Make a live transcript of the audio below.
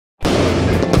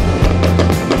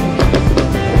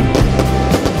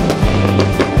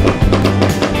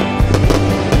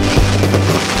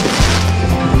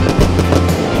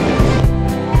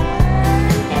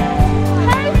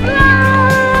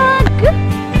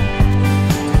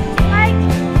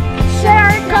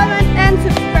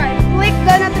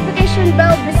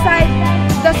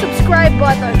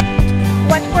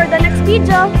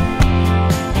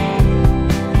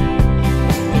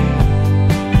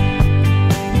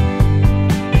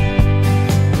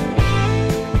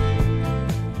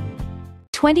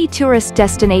20 tourist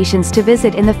destinations to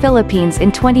visit in the Philippines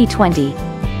in 2020.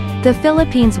 The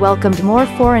Philippines welcomed more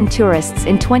foreign tourists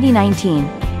in 2019.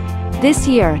 This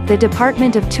year, the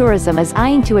Department of Tourism is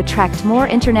eyeing to attract more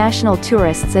international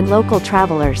tourists and local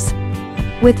travelers.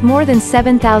 With more than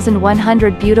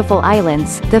 7,100 beautiful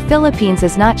islands, the Philippines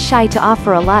is not shy to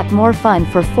offer a lot more fun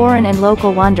for foreign and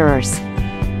local wanderers.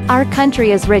 Our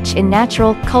country is rich in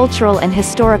natural, cultural and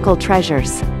historical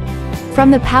treasures. From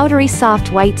the powdery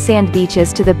soft white sand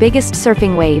beaches to the biggest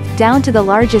surfing wave, down to the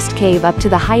largest cave up to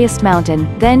the highest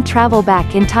mountain, then travel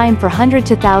back in time for 100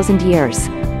 to 1,000 years.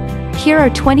 Here are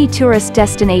 20 tourist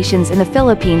destinations in the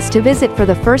Philippines to visit for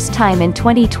the first time in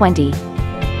 2020.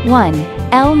 1.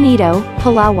 El Nido,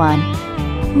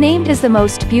 Palawan. Named as the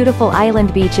most beautiful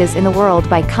island beaches in the world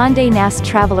by Condé Nast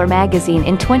Traveller magazine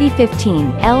in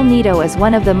 2015, El Nido is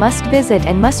one of the must-visit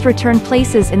and must-return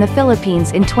places in the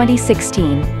Philippines in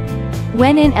 2016.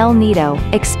 When in El Nido,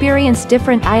 experience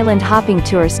different island hopping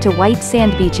tours to white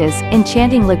sand beaches,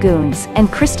 enchanting lagoons, and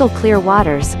crystal-clear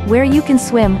waters, where you can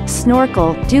swim,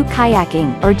 snorkel, do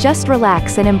kayaking, or just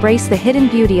relax and embrace the hidden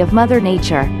beauty of Mother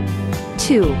Nature.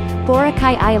 2.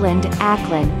 Boracay Island,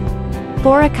 Aklan.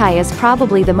 Boracay is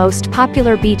probably the most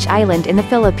popular beach island in the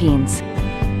Philippines.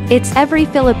 It's every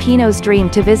Filipino's dream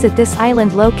to visit this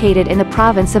island located in the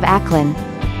province of Aklan.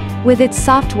 With its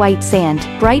soft white sand,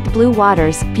 bright blue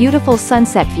waters, beautiful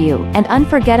sunset view, and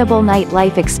unforgettable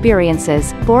nightlife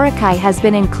experiences, Boracay has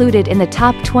been included in the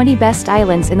top 20 best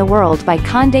islands in the world by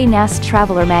Condé Nast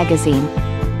Traveller magazine.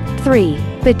 3.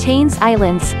 Batanes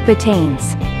Islands,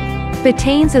 Batanes.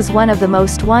 Batanes is one of the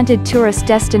most wanted tourist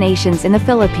destinations in the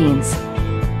Philippines.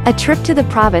 A trip to the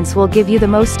province will give you the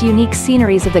most unique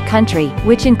sceneries of the country,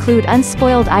 which include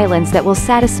unspoiled islands that will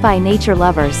satisfy nature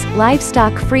lovers,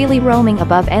 livestock freely roaming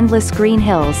above endless green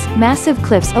hills, massive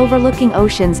cliffs overlooking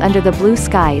oceans under the blue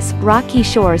skies, rocky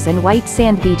shores and white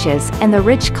sand beaches, and the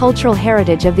rich cultural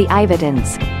heritage of the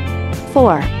Ivatans.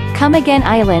 4. Camiguin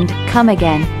Island,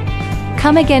 Camiguin.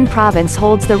 Camiguin Province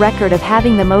holds the record of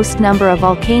having the most number of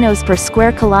volcanoes per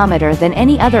square kilometer than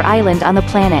any other island on the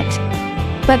planet.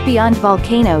 But beyond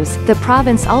volcanoes, the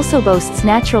province also boasts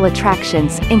natural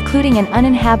attractions, including an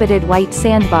uninhabited white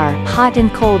sandbar, hot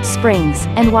and cold springs,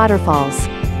 and waterfalls.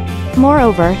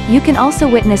 Moreover, you can also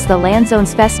witness the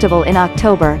Lanzones Festival in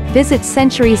October, visit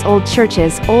centuries-old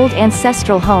churches, old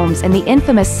ancestral homes and the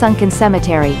infamous sunken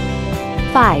cemetery.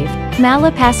 5.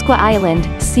 Malapascua Island,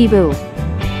 Cebu.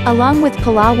 Along with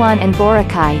Palawan and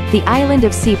Boracay, the island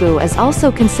of Cebu is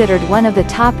also considered one of the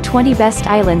top 20 best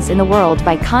islands in the world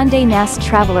by Condé Nast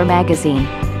Traveller magazine.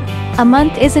 A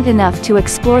month isn't enough to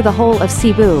explore the whole of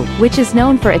Cebu, which is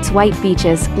known for its white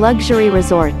beaches, luxury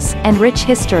resorts, and rich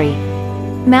history.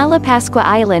 Malapascua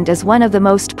Island is one of the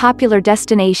most popular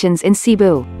destinations in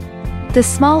Cebu. The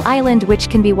small island,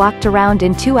 which can be walked around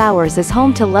in 2 hours, is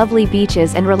home to lovely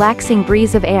beaches and relaxing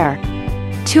breeze of air.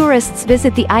 Tourists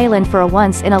visit the island for a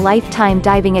once-in-a-lifetime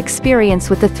diving experience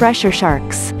with the thresher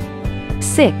sharks.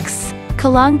 6.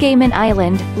 Kalangaman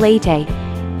Island, Leyte.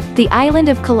 The island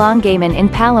of Kalangaman in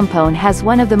Palawan has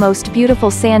one of the most beautiful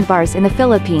sandbars in the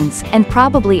Philippines, and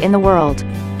probably in the world.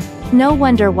 No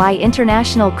wonder why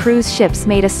international cruise ships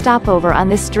made a stopover on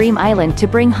this dream island to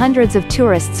bring hundreds of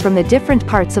tourists from the different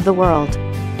parts of the world.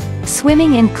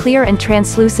 Swimming in clear and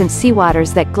translucent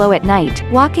seawaters that glow at night,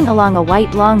 walking along a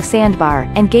white long sandbar,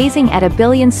 and gazing at a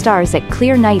billion stars at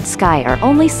clear night sky are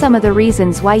only some of the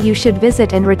reasons why you should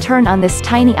visit and return on this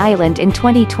tiny island in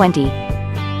 2020.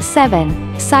 7.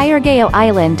 Siargao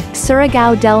Island,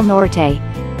 Surigao del Norte.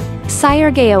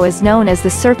 Siargao is known as the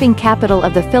surfing capital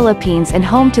of the Philippines and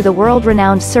home to the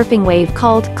world-renowned surfing wave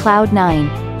called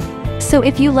Cloud9. So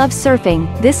if you love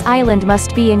surfing, this island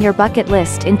must be in your bucket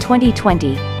list in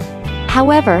 2020.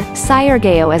 However,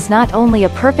 Siargao is not only a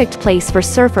perfect place for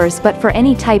surfers but for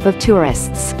any type of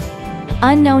tourists.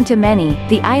 Unknown to many,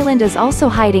 the island is also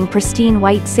hiding pristine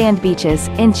white sand beaches,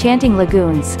 enchanting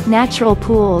lagoons, natural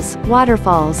pools,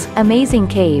 waterfalls, amazing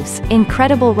caves,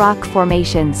 incredible rock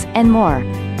formations, and more.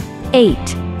 8.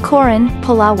 Coron,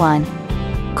 Palawan.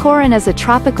 Coron is a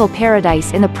tropical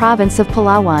paradise in the province of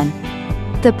Palawan.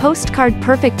 The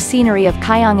postcard-perfect scenery of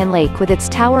Kayangan Lake with its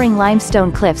towering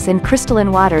limestone cliffs and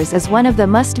crystalline waters is one of the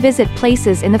must-visit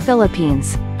places in the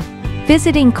Philippines.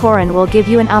 Visiting Coron will give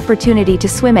you an opportunity to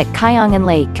swim at Kayangan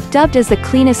Lake, dubbed as the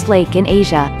cleanest lake in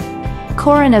Asia.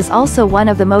 Coron is also one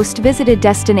of the most visited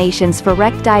destinations for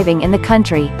wreck diving in the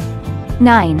country.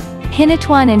 9.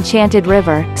 Hinatuan Enchanted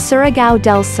River, Surigao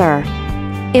del Sur.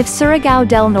 If Surigao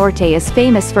del Norte is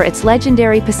famous for its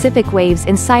legendary Pacific waves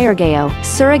in Siargao,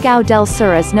 Surigao del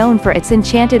Sur is known for its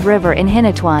enchanted river in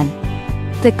Hinatuan.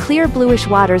 The clear bluish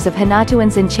waters of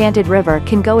Hinatuan's enchanted river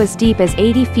can go as deep as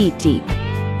 80 feet deep.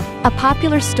 A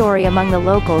popular story among the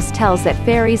locals tells that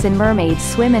fairies and mermaids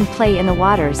swim and play in the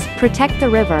waters, protect the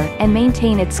river, and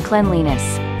maintain its cleanliness.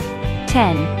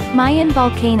 10. Mayon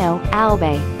Volcano,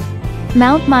 Albay.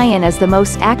 Mount Mayon is the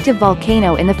most active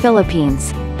volcano in the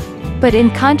Philippines. But in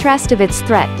contrast of its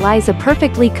threat lies a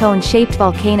perfectly cone-shaped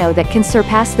volcano that can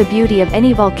surpass the beauty of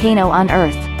any volcano on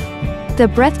Earth. The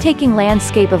breathtaking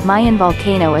landscape of Mayon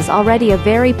Volcano is already a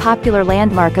very popular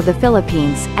landmark of the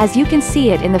Philippines, as you can see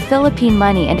it in the Philippine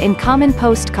money and in common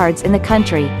postcards in the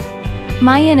country.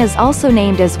 Mayon is also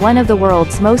named as one of the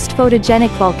world's most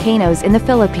photogenic volcanoes in the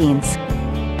Philippines.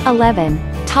 11.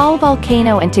 Taal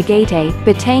Volcano and Tagaytay,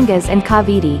 Batangas and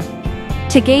Cavite.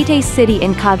 Tagaytay City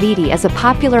in Cavite is a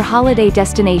popular holiday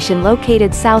destination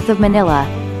located south of Manila.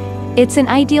 It's an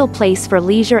ideal place for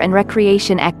leisure and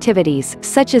recreation activities,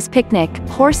 such as picnic,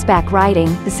 horseback riding,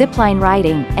 zipline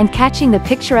riding, and catching the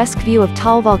picturesque view of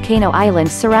Taal Volcano Island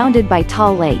surrounded by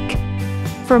Taal Lake.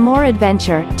 For more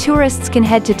adventure, tourists can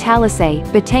head to Talisay,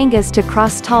 Batangas to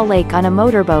cross Taal Lake on a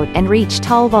motorboat and reach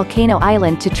Taal Volcano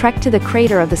Island to trek to the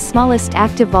crater of the smallest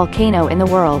active volcano in the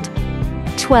world.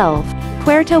 12.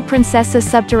 Puerto Princesa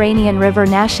Subterranean River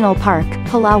National Park,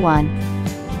 Palawan.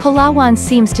 Palawan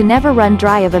seems to never run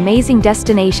dry of amazing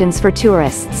destinations for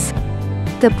tourists.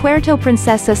 The Puerto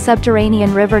Princesa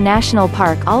Subterranean River National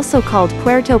Park, also called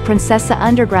Puerto Princesa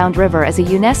Underground River, is a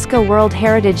UNESCO World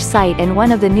Heritage Site and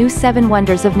one of the new 7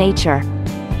 wonders of nature.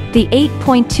 The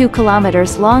 8.2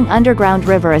 kilometers long underground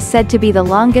river is said to be the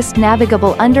longest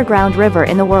navigable underground river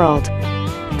in the world.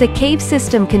 The cave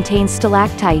system contains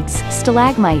stalactites,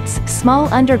 stalagmites,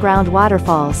 small underground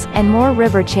waterfalls, and more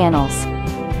river channels.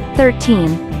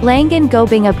 13. Langan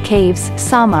Gobingub Caves,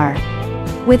 Samar.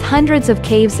 With hundreds of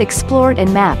caves explored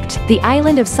and mapped, the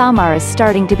island of Samar is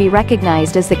starting to be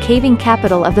recognized as the caving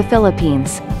capital of the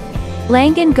Philippines.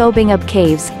 Langan Gobingub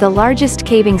Caves, the largest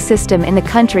caving system in the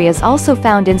country, is also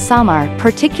found in Samar,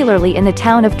 particularly in the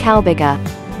town of Calbiga.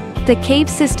 The cave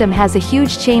system has a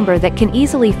huge chamber that can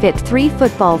easily fit 3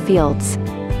 football fields.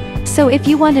 So if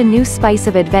you want a new spice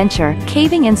of adventure,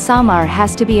 caving in Samar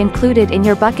has to be included in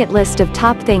your bucket list of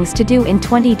top things to do in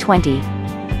 2020.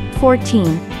 14.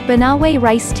 Banawe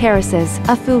Rice Terraces,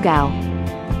 Ifugao.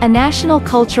 A national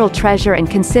cultural treasure and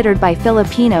considered by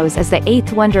Filipinos as the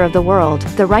 8th wonder of the world,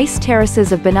 the rice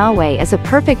terraces of Banawe is a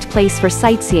perfect place for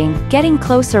sightseeing, getting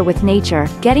closer with nature,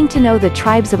 getting to know the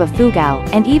tribes of Ifugao,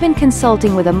 and even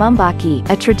consulting with a mumbaki,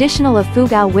 a traditional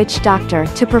Ifugao witch doctor,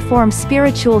 to perform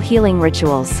spiritual healing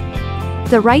rituals.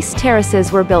 The rice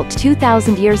terraces were built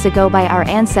 2,000 years ago by our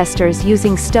ancestors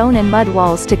using stone and mud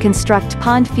walls to construct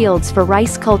pond fields for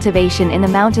rice cultivation in the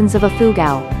mountains of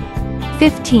Ifugao.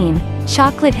 15.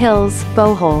 Chocolate Hills,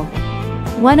 Bohol.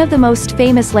 One of the most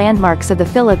famous landmarks of the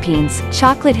Philippines,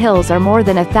 Chocolate Hills are more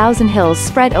than 1,000 hills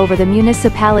spread over the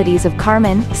municipalities of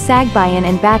Carmen, Sagbayan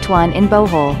and Batuan in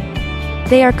Bohol.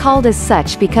 They are called as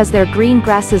such because their green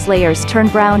grasses layers turn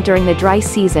brown during the dry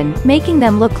season, making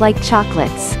them look like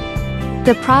chocolates.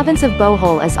 The province of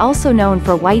Bohol is also known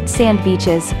for white sand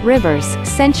beaches, rivers,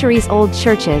 centuries-old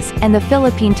churches, and the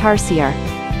Philippine tarsier.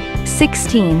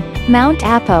 16. Mount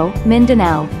Apo,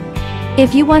 Mindanao.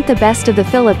 If you want the best of the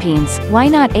Philippines, why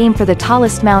not aim for the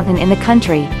tallest mountain in the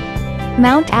country?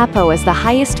 Mount Apo is the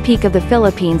highest peak of the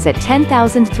Philippines at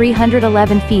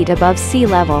 10,311 feet above sea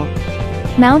level.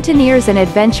 Mountaineers and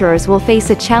adventurers will face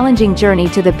a challenging journey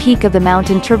to the peak of the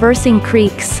mountain, traversing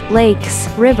creeks, lakes,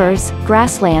 rivers,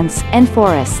 grasslands, and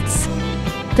forests.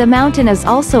 The mountain is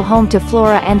also home to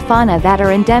flora and fauna that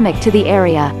are endemic to the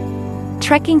area.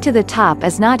 Trekking to the top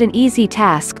is not an easy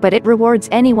task, but it rewards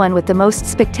anyone with the most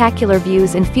spectacular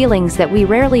views and feelings that we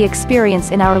rarely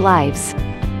experience in our lives.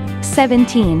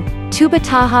 17.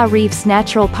 Tubataha Reefs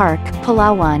Natural Park,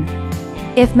 Palawan.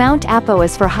 If Mount Apo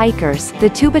is for hikers, the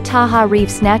Tubataha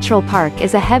Reefs Natural Park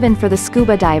is a heaven for the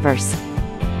scuba divers.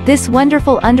 This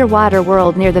wonderful underwater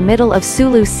world near the middle of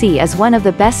Sulu Sea is one of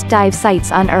the best dive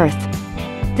sites on Earth.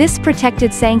 This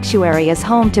protected sanctuary is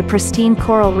home to pristine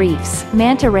coral reefs,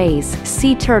 manta rays,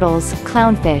 sea turtles,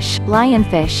 clownfish,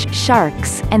 lionfish,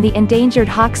 sharks, and the endangered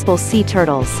hawksbill sea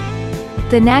turtles.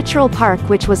 The natural park,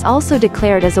 which was also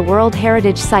declared as a World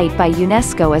Heritage Site by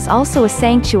UNESCO, is also a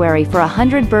sanctuary for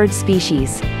 100 bird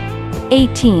species.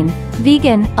 18.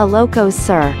 Vigan, Ilocos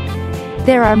Sur.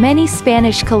 There are many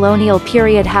Spanish colonial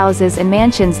period houses and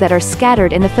mansions that are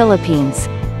scattered in the Philippines.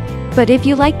 But if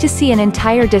you like to see an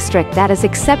entire district that is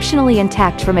exceptionally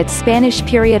intact from its Spanish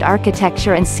period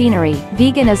architecture and scenery,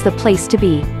 Vigan is the place to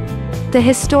be. The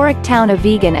historic town of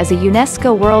Vigan is a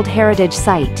UNESCO World Heritage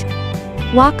Site.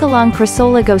 Walk along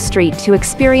Crisolago Street to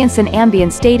experience an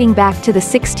ambience dating back to the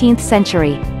 16th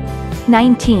century.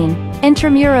 19.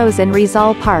 Intramuros and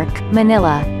Rizal Park,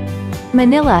 Manila.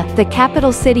 Manila, the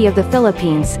capital city of the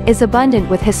Philippines, is abundant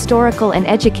with historical and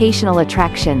educational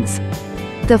attractions.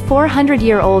 The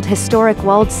 400-year-old historic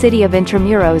walled city of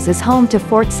Intramuros is home to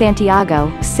Fort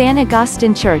Santiago, San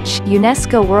Agustin Church,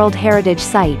 UNESCO World Heritage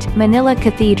Site, Manila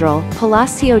Cathedral,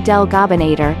 Palacio del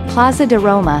Gobernador, Plaza de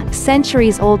Roma,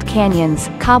 centuries-old canyons,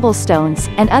 cobblestones,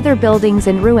 and other buildings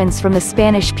and ruins from the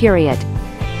Spanish period.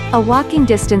 A walking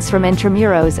distance from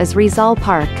Intramuros is Rizal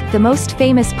Park, the most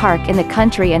famous park in the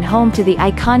country and home to the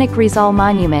iconic Rizal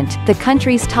Monument, the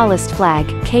country's tallest flag,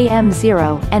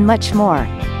 KM0, and much more.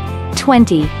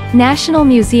 20. National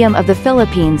Museum of the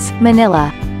Philippines,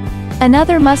 Manila.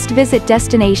 Another must-visit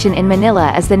destination in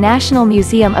Manila is the National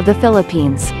Museum of the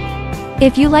Philippines.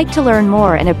 If you like to learn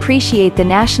more and appreciate the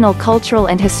national cultural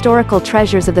and historical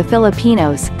treasures of the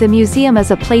Filipinos, the museum is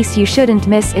a place you shouldn't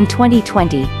miss in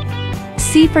 2020.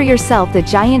 See for yourself the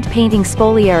giant painting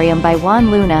spoliarium by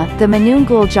Juan Luna, the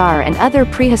Manungul jar and other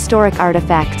prehistoric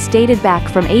artifacts dated back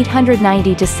from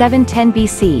 890 to 710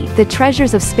 BC, the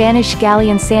treasures of Spanish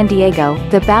galleon San Diego,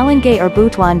 the Balangay or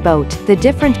Butuan boat, the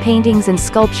different paintings and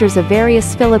sculptures of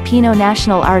various Filipino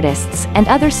national artists, and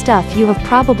other stuff you have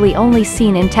probably only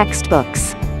seen in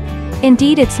textbooks.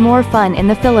 Indeed, it's more fun in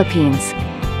the Philippines.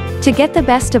 To get the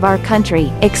best of our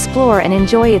country, explore and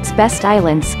enjoy its best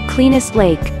islands, cleanest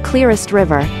lake, clearest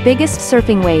river, biggest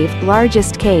surfing wave,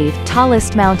 largest cave,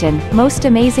 tallest mountain, most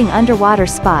amazing underwater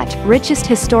spot, richest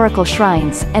historical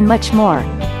shrines, and much more.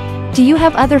 Do you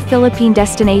have other Philippine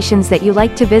destinations that you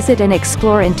like to visit and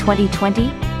explore in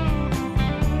 2020?